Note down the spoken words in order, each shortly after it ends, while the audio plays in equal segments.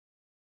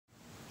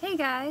Hey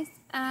guys,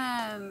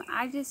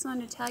 I just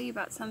wanted to tell you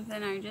about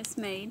something I just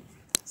made.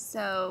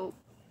 So,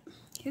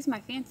 here's my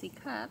fancy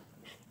cup.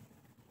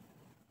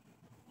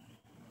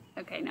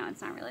 Okay, no, it's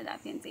not really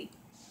that fancy.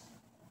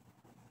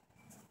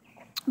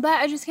 But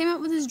I just came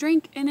up with this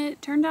drink and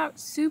it turned out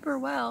super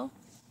well.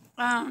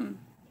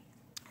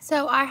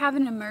 So I have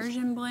an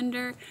immersion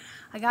blender.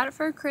 I got it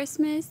for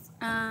Christmas,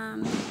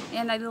 and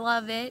I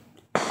love it.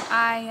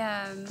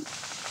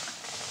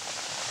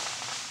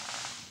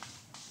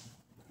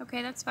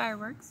 Okay, that's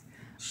fireworks.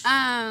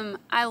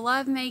 I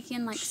love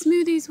making like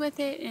smoothies with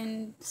it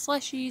and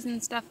slushies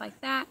and stuff like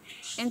that.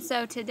 And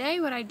so today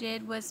what I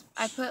did was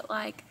I put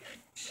like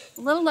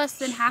a little less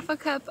than half a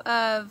cup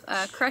of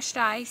crushed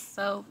ice,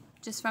 so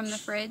just from the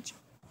fridge.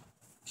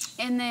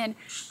 And then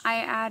I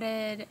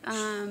added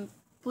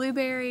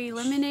blueberry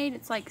lemonade.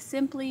 It's like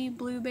Simply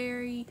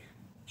Blueberry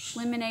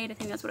Lemonade, I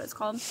think that's what it's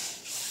called.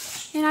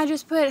 And I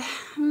just put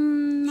a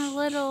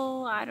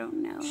little, I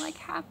don't know, like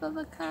half of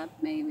a cup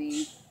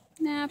maybe.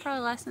 Nah,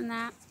 probably less than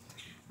that.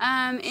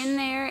 In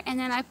there, and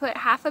then I put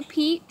half a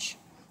peach,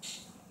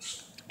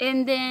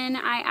 and then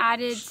I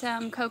added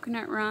some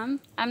coconut rum.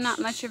 I'm not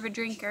much of a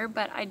drinker,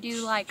 but I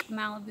do like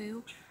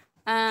Malibu.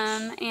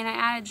 And I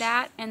added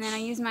that, and then I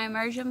used my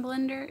immersion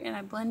blender, and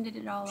I blended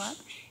it all up,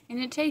 and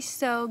it tastes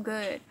so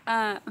good.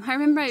 I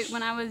remember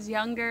when I was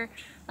younger,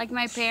 like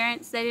my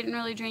parents, they didn't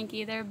really drink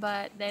either,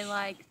 but they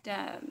liked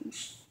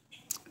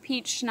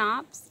peach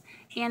schnapps,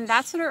 and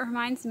that's what it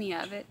reminds me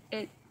of.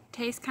 It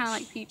tastes kind of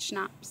like peach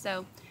schnapps.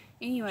 So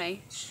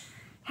anyway,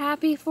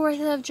 happy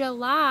 4th of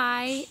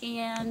July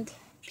and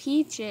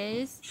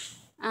peaches.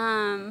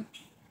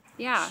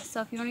 Yeah,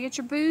 so if you want to get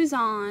your booze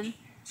on,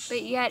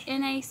 but yet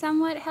in a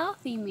somewhat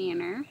healthy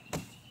manner,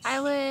 I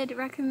would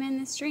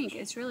recommend this drink.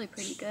 It's really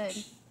pretty good.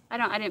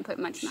 I didn't put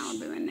much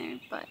Malibu in there,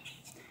 but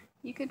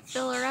you could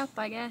fill her up,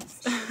 I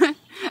guess.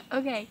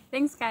 Okay,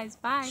 thanks guys,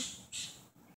 bye.